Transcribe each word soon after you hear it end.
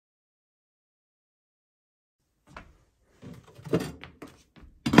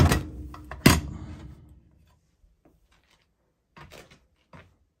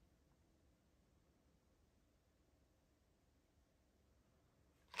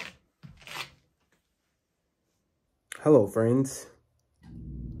Hello, friends.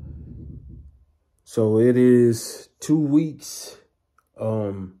 So it is 2 weeks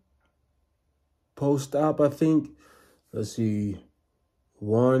post-op, I think. Let's see.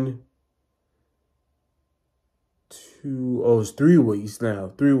 1, 2, oh, it's 3 weeks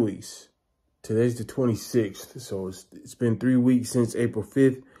now. 3 weeks. Today's the 26th. So it's been 3 weeks since April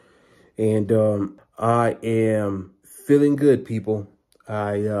 5th. And I am feeling good, people.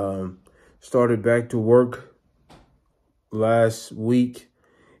 I started back to work last week.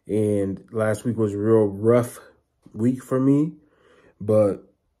 And last week was a real rough week for me.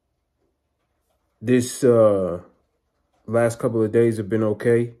 But this last couple of days have been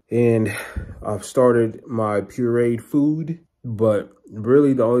okay. And I've started my pureed food. But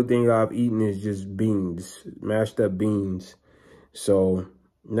really the only thing I've eaten is just beans, mashed up beans. So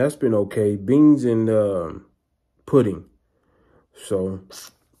that's been okay. Beans and pudding. So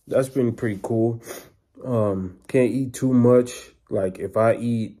that's been pretty cool. Can't eat too much. Like if I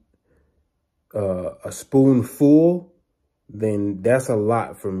eat a spoonful, then that's a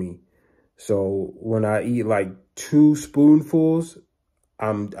lot for me. So when I eat like 2 spoonfuls,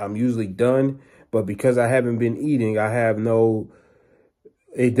 I'm usually done. But because I haven't been eating,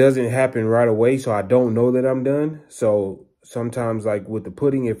 it doesn't happen right away. So I don't know that I'm done. So sometimes like with the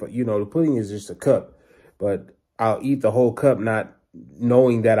pudding, the pudding is just a cup, but I'll eat the whole cup, not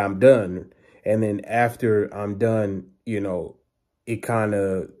knowing that I'm done. And then after I'm done, it kind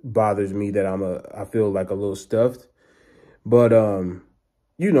of bothers me that I feel like a little stuffed. But,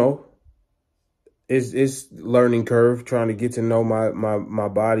 it's learning curve, trying to get to know my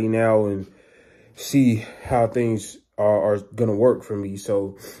body now and see how things are going to work for me.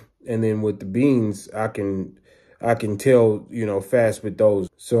 So, and then with the beans, I can tell, fast with those.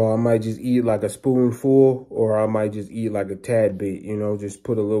 So I might just eat like a spoonful, or I might just eat like a tad bit, just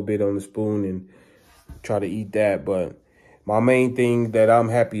put a little bit on the spoon and try to eat that. But my main thing that I'm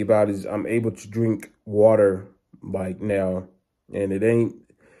happy about is I'm able to drink water like now. And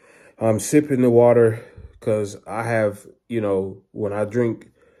I'm sipping the water because I have, when I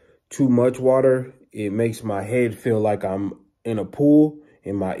drink too much water, it makes my head feel like I'm in a pool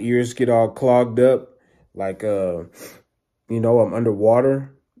and my ears get all clogged up. Like, I'm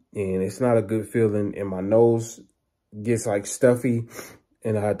underwater and it's not a good feeling, and my nose gets like stuffy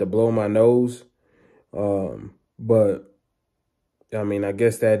and I have to blow my nose. But I mean, I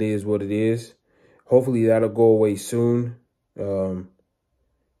guess that is what it is. Hopefully that'll go away soon.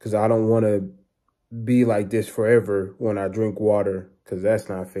 Cause I don't want to be like this forever when I drink water, cause that's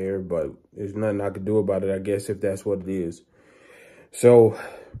not fair, but there's nothing I could do about it, I guess, if that's what it is. So,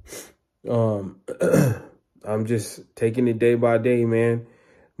 I'm just taking it day by day, man.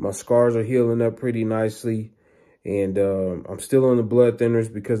 My scars are healing up pretty nicely. And I'm still on the blood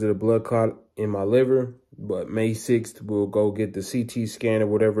thinners because of the blood clot in my liver. But May 6th, we'll go get the CT scan or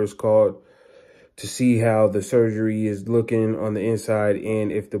whatever it's called to see how the surgery is looking on the inside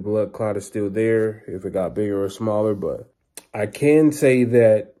and if the blood clot is still there, if it got bigger or smaller. But I can say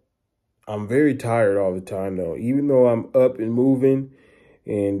that I'm very tired all the time, though. Even though I'm up and moving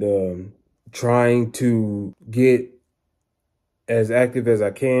and trying to get as active as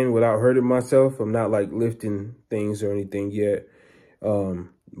I can without hurting myself. I'm not like lifting things or anything yet.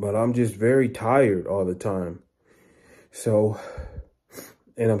 But I'm just very tired all the time. So,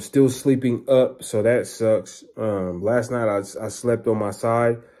 and I'm still sleeping up, so that sucks. Last night I slept on my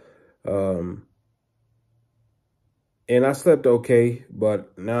side. And I slept okay,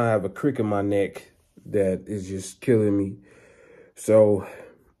 but now I have a crick in my neck that is just killing me. So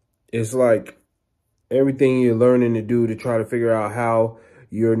it's like everything you're learning to do to try to figure out how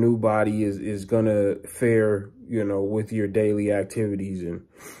your new body is gonna fare, with your daily activities. And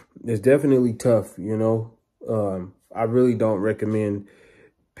it's definitely tough, I really don't recommend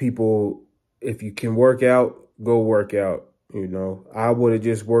people, if you can work out, go work out. I would have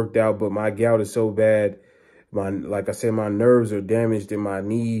just worked out, but my gout is so bad. Like I said, my nerves are damaged in my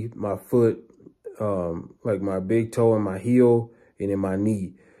knee, my foot, like my big toe and my heel and in my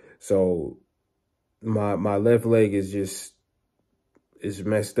knee. So my left leg is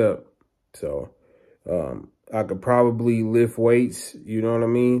messed up. So I could probably lift weights, you know what I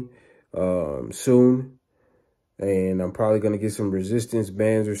mean, soon. And I'm probably going to get some resistance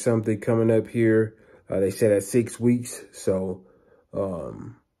bands or something coming up here. They said at 6 weeks. So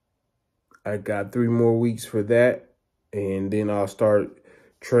I got 3 more weeks for that. And then I'll start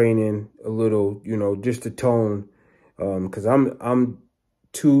training a little, just to tone. Because I'm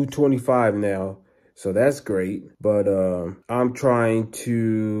 225 now. So that's great. But I'm trying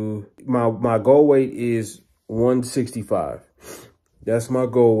to, my goal weight is 165. That's my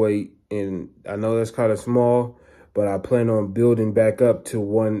goal weight. And I know that's kind of small, but I plan on building back up to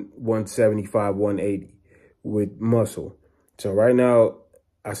 175, 180 with muscle. So right now,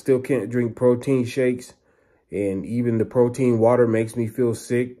 I still can't drink protein shakes, and even the protein water makes me feel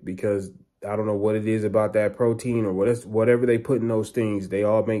sick because I don't know what it is about that protein or whatever they put in those things. They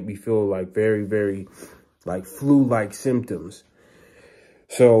all make me feel like very, very like flu-like symptoms.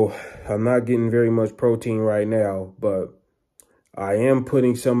 So I'm not getting very much protein right now, but I am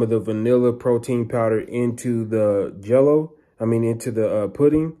putting some of the vanilla protein powder into the into the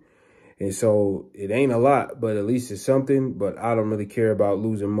pudding. And so it ain't a lot, but at least it's something. But I don't really care about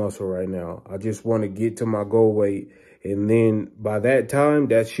losing muscle right now. I just want to get to my goal weight. And then by that time,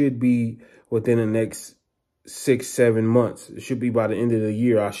 that should be within the next 6-7 months. It should be by the end of the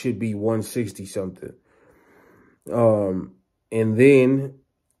year. I should be 160 something. And then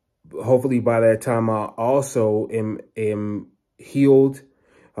hopefully by that time, I also am healed.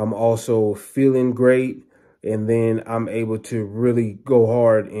 I'm also feeling great. And then I'm able to really go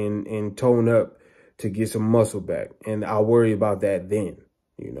hard and tone up to get some muscle back. And I'll worry about that then,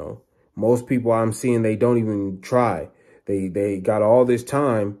 you know. Most people I'm seeing, they don't even try. They got all this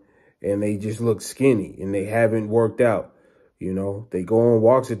time and they just look skinny and they haven't worked out. You know, they go on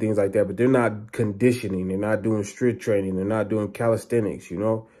walks and things like that, but they're not conditioning. They're not doing strength training. They're not doing calisthenics, you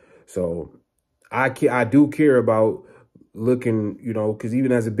know. So I do care about looking, you know, because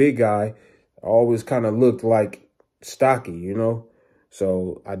even as a big guy, I always kind of looked like stocky, you know.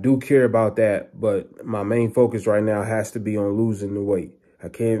 So I do care about that. But my main focus right now has to be on losing the weight. I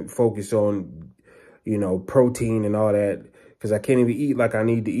can't focus on, you know, protein and all that because I can't even eat like I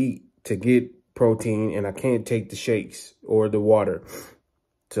need to eat to get protein, and I can't take the shakes or the water.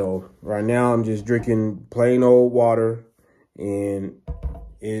 So right now I'm just drinking plain old water, and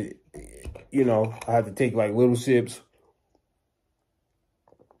it, you know, I have to take like little sips.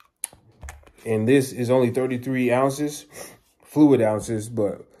 And this is only 33 ounces, fluid ounces,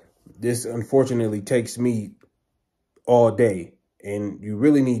 but this unfortunately takes me all day. And you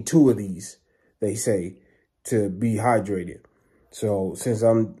really need 2 of these, they say, to be hydrated. So since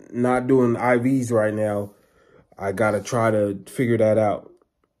I'm not doing IVs right now, I got to try to figure that out.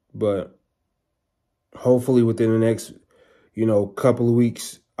 But hopefully within the next, you know, couple of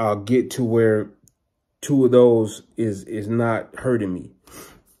weeks, I'll get to where 2 of those is not hurting me.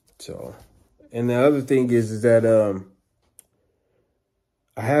 So, and the other thing is that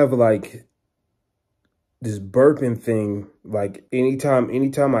I have like this burping thing. Like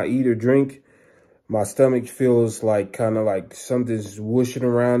anytime I eat or drink, my stomach feels like kind of like something's whooshing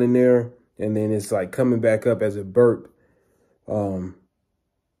around in there, and then it's like coming back up as a burp. I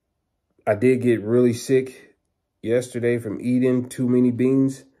did get really sick yesterday from eating too many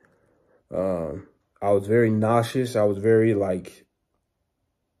beans. I was very nauseous. I was very like,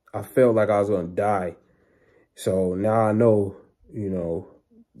 I felt like I was going to die. So now I know, you know,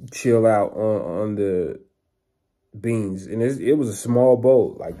 chill out on the beans. And it was a small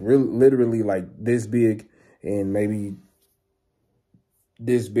bowl, like really, literally like this big and maybe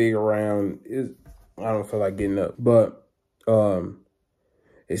this big around. I don't feel like getting up, but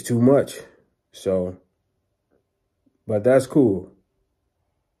it's too much. So, but that's cool.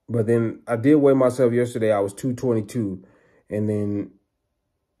 But then I did weigh myself yesterday. I was 222, and then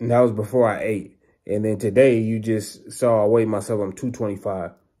that was before I ate. And then today you just saw I weighed myself. I'm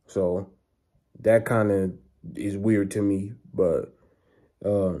 225. So that kind of is weird to me, but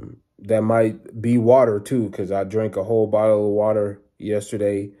that might be water too, because I drank a whole bottle of water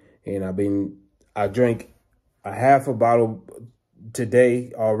yesterday, and I drank a half a bottle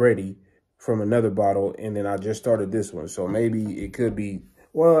today already from another bottle, and then I just started this one. So maybe it could be,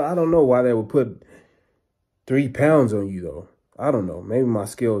 well, I don't know why they would put 3 pounds on you though. I don't know. Maybe my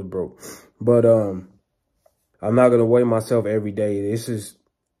scales broke. But I'm not going to weigh myself every day. This is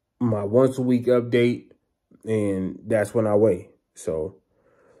my once a week update, and that's when I weigh. So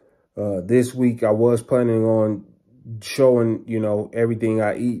this week I was planning on showing, you know, everything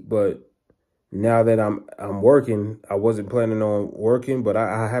I eat, but now that I'm working, I wasn't planning on working, but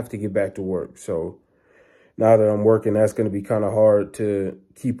I have to get back to work. So now that I'm working, that's going to be kind of hard to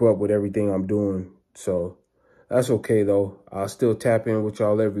keep up with everything I'm doing. So that's okay, though. I'll still tap in with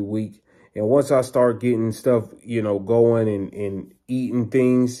y'all every week. And once I start getting stuff, you know, going and eating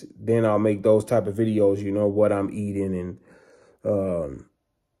things, then I'll make those type of videos, you know, what I'm eating and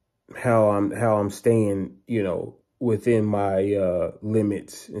how I'm staying, you know, within my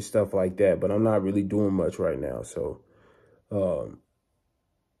limits and stuff like that. But I'm not really doing much right now. So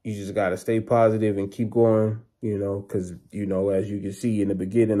you just got to stay positive and keep going, you know, because, you know, as you can see in the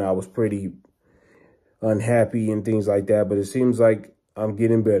beginning, I was pretty unhappy and things like that. But it seems like I'm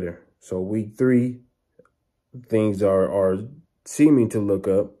getting better. So week 3, things are seeming to look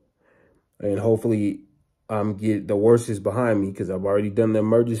up, and hopefully the worst is behind me, because I've already done the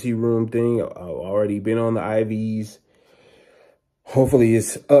emergency room thing. I've already been on the IVs. Hopefully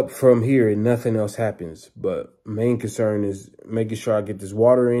it's up from here and nothing else happens. But main concern is making sure I get this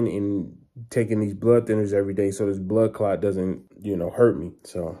water in and taking these blood thinners every day so this blood clot doesn't, hurt me.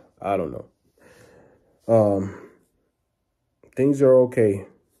 So I don't know. Things are okay.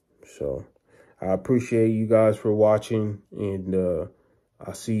 So I appreciate you guys for watching, and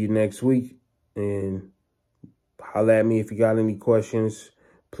I'll see you next week. And holla at me if you got any questions.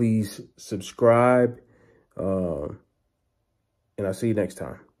 Please subscribe. And I'll see you next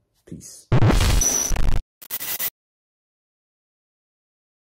time. Peace.